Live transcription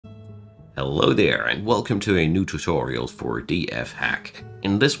Hello there and welcome to a new tutorial for DFHack.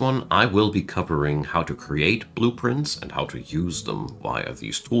 In this one I will be covering how to create blueprints and how to use them via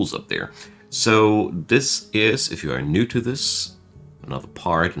these tools up there. So this is, if you are new to this, another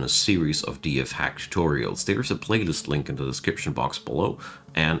part in a series of DFHack tutorials. There's a playlist link in the description box below,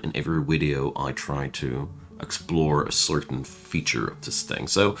 and in every video I try to explore a certain feature of this thing.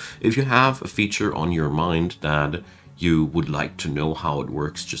 So if you have a feature on your mind that you would like to know how it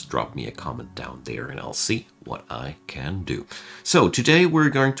works, just drop me a comment down there and I'll see what I can do. So today we're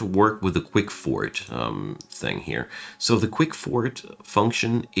going to work with the QUICKFORT thing here. So the QUICKFORT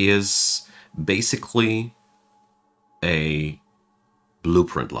function is basically a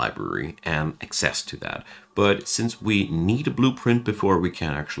blueprint library and access to that. But since we need a blueprint before we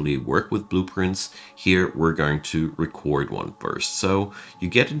can actually work with blueprints, here we're going to record one first. So you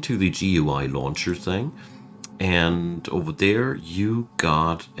get into the GUI launcher thing, and over there you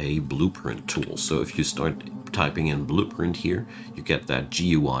got a blueprint tool. So if you start typing in blueprint here, you get that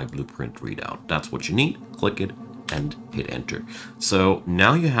GUI blueprint readout. That's what you need. Click it and hit enter. So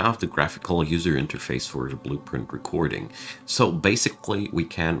now you have the graphical user interface for the blueprint recording. So basically we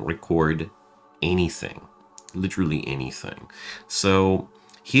can record anything, literally anything. So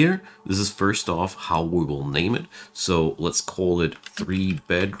here, this is first off how we will name it. So let's call it 3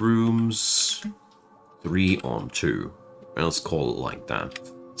 bedrooms, 3 on 2. And let's call it like that.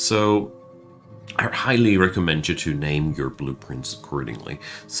 So I highly recommend you to name your blueprints accordingly.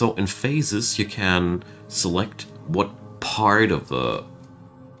 So in phases, you can select what part of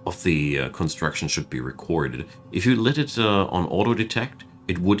the construction should be recorded. If you let it on auto detect,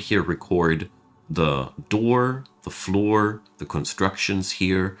 it would here record the door, the floor, the constructions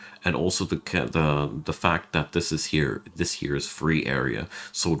here, and also the fact that this here is free area.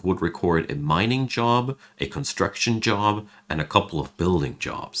 So it would record a mining job, a construction job, and a couple of building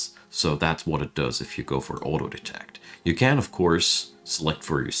jobs. So that's what it does if you go for auto detect. You can of course select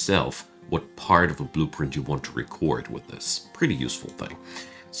for yourself what part of a blueprint you want to record with this. Pretty useful thing.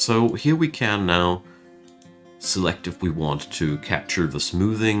 So here we can now select if we want to capture the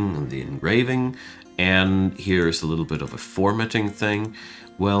smoothing and the engraving, and here's a little bit of a formatting thing.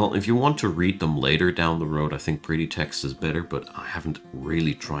 Well, if you want to read them later down the road, I think pretty text is better, but I haven't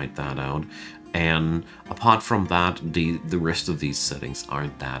really tried that out. And apart from that, the rest of these settings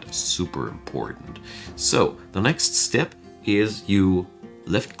aren't that super important. So the next step is you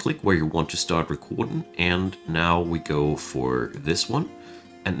left click where you want to start recording, and now we go for this one,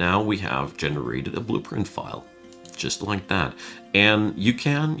 and now we have generated a blueprint file just like that. And you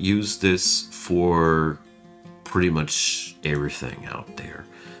can use this for pretty much everything out there.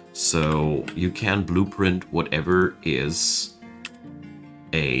 So you can blueprint whatever is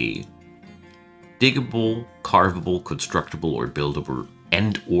a diggable, carvable, constructible, or buildable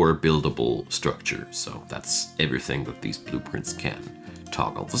buildable structure. So that's everything that these blueprints can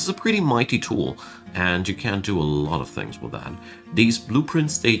toggle. This is a pretty mighty tool, and you can do a lot of things with that. These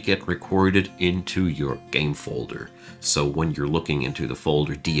blueprints, they get recorded into your game folder. So when you're looking into the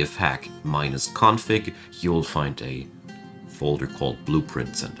folder DFHack -config, you'll find a folder called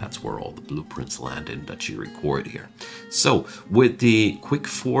blueprints, and that's where all the blueprints land in that you record here. So with the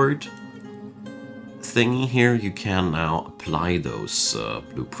QUICKFORT thingy here, you can now apply those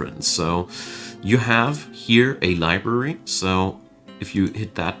blueprints. So you have here a library. So if you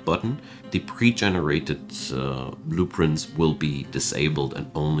hit that button, the pre-generated blueprints will be disabled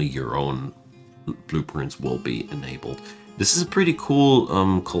and only your own blueprints will be enabled. This is a pretty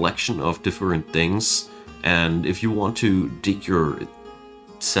cool collection of different things, and if you want to dig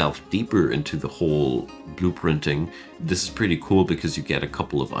yourself deeper into the whole blueprinting, this is pretty cool because you get a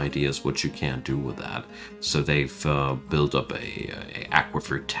couple of ideas what you can do with that. So they've built up a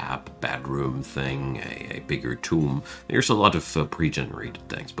aquifer tap bedroom thing, a bigger tomb. There's a lot of pre-generated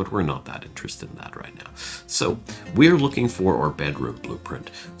things, but we're not that interested in that right now. So we're looking for our bedroom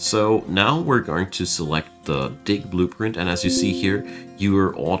blueprint. So now we're going to select the dig blueprint, and as you see here,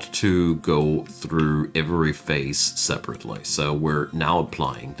 you ought to go through every phase separately. So we're now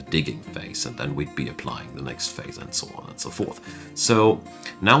applying the digging phase, and then we'd be applying the next phase, and so on and so forth. So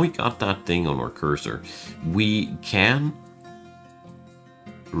now we got that thing on our cursor. We can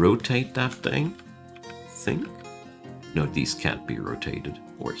rotate that thing, I think. No, these can't be rotated.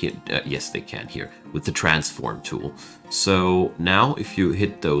 Or hit, yes, they can here with the transform tool. So now if you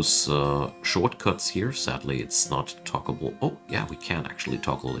hit those shortcuts here, sadly it's not toggleable. Oh yeah, we can actually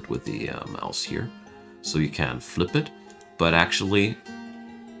toggle it with the mouse here. So you can flip it, but actually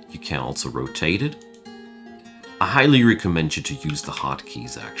you can also rotate it. I highly recommend you to use the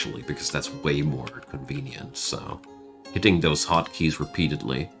hotkeys actually, because that's way more convenient. So hitting those hotkeys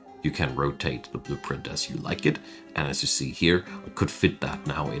repeatedly you can rotate the blueprint as you like it. And as you see here, I could fit that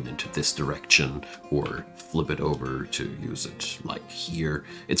now into this direction or flip it over to use it like here.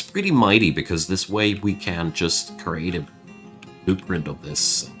 It's pretty mighty because this way we can just create a blueprint of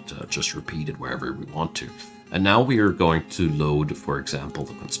this and just repeat it wherever we want to. And now we are going to load, for example,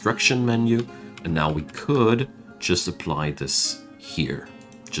 the construction menu. And now we could just apply this here,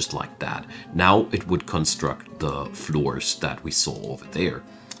 just like that. Now it would construct the floors that we saw over there.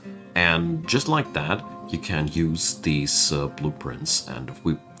 And just like that, you can use these blueprints. And if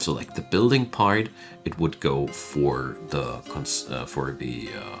we select the building part, it would go for the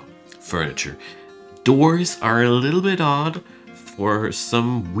furniture. Doors are a little bit odd. For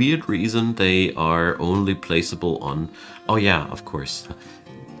some weird reason, they are only placeable on... Oh yeah, of course.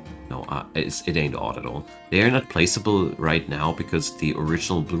 No, it ain't odd at all. They are not placeable right now because the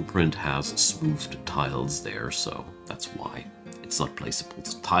original blueprint has smoothed tiles there, so that's why it's not placeable.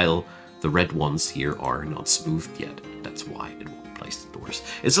 The tile, the red ones here are not smoothed yet. That's why it won't place the doors.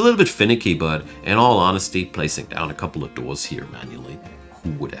 It's a little bit finicky, but in all honesty, placing down a couple of doors here manually,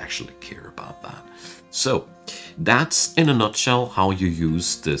 who would actually care about that? So that's in a nutshell how you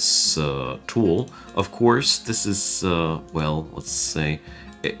use this tool. Of course, this is, well, let's say,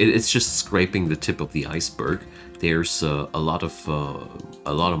 it's just scraping the tip of the iceberg. There's a lot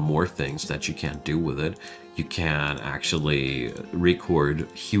of more things that you can do with it. You can actually record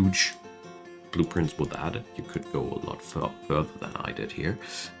huge blueprints with that. You could go a lot further than I did here.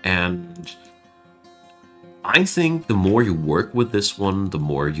 And I think the more you work with this one, the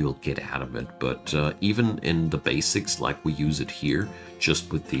more you'll get out of it. But even in the basics, like we use it here,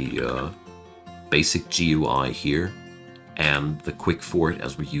 just with the basic GUI here, and the QUICKFORT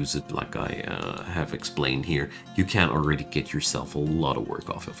as we use it, like I have explained here, you can already get yourself a lot of work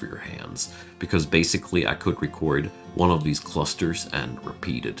off of your hands. Because basically I could record one of these clusters and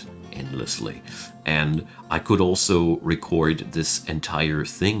repeat it endlessly. And I could also record this entire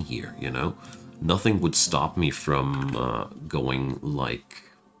thing here, you know. Nothing would stop me from going like...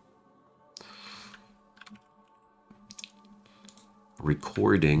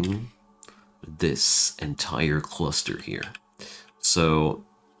 recording this entire cluster here. So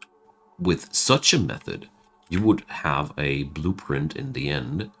with such a method, you would have a blueprint in the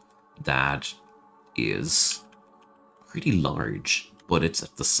end that is pretty large, but it's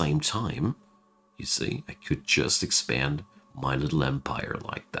at the same time, you see, I could just expand my little empire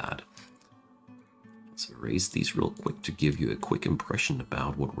like that. Let's erase these real quick to give you a quick impression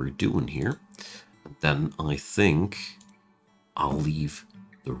about what we're doing here. And then I think I'll leave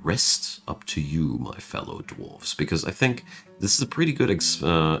the rest up to you, my fellow dwarves, because I think this is a pretty good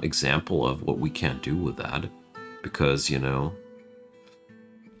example of what we can do with that. Because, you know,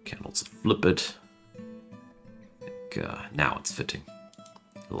 you can also flip it. Now it's fitting.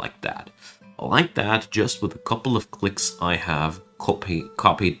 Like that. Like that, just with a couple of clicks, I have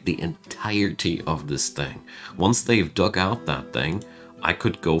copied the entirety of this thing. Once they've dug out that thing, I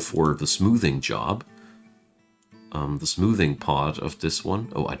could go for the smoothing job. The smoothing part of this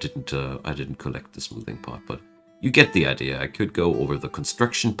one. Oh, I didn't collect the smoothing part, but you get the idea. I could go over the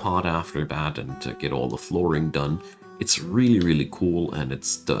construction part after that and get all the flooring done. It's really, really cool, and it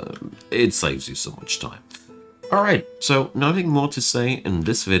saves you so much time. All right, so nothing more to say in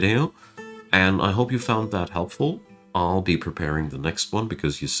this video, and I hope you found that helpful. I'll be preparing the next one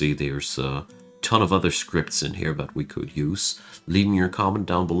because you see there's a ton of other scripts in here that we could use. Leave me your comment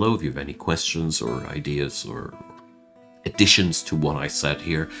down below if you have any questions or ideas or additions to what I said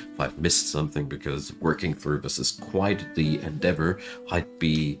here, if I've missed something, because working through this is quite the endeavor. I'd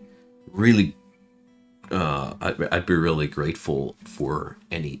be really grateful for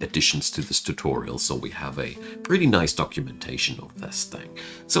any additions to this tutorial, so we have a pretty nice documentation of this thing.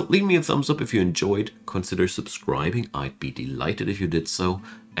 So leave me a thumbs up if you enjoyed, consider subscribing, I'd be delighted if you did so,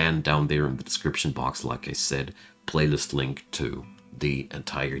 and down there in the description box, like I said, playlist link to the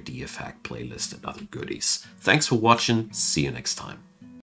entire DFHack playlist and other goodies. Thanks for watching, see you next time.